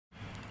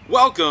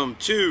Welcome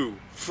to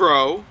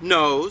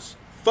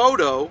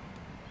FroKnowsPhotocom.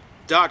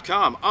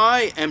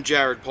 I am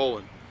Jared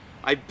Poland.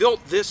 I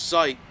built this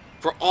site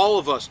for all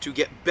of us to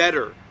get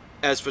better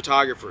as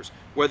photographers.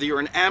 Whether you're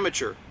an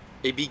amateur,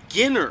 a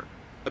beginner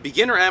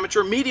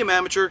amateur, medium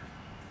amateur,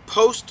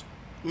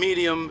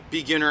 post-medium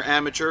beginner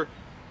amateur,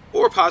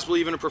 or possibly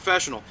even a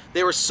professional.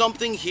 There is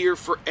something here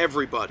for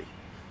everybody.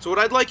 So what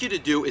I'd like you to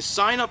do is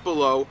sign up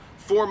below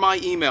for my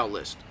email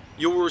list.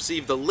 You will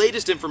receive the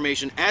latest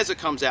information as it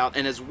comes out,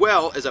 and as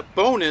well as a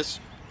bonus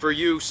for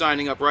you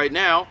signing up right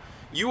now,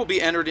 you will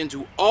be entered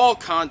into all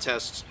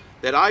contests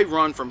that I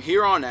run from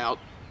here on out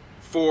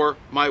for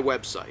my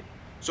website.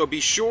 So be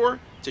sure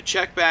to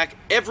check back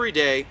every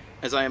day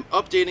as I am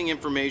updating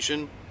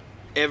information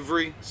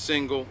every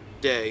single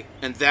day,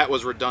 and that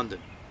was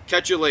redundant.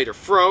 Catch you later.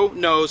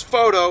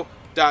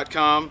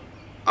 FroKnowsPhoto.com.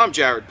 I'm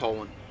Jared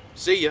Poland.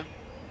 See ya.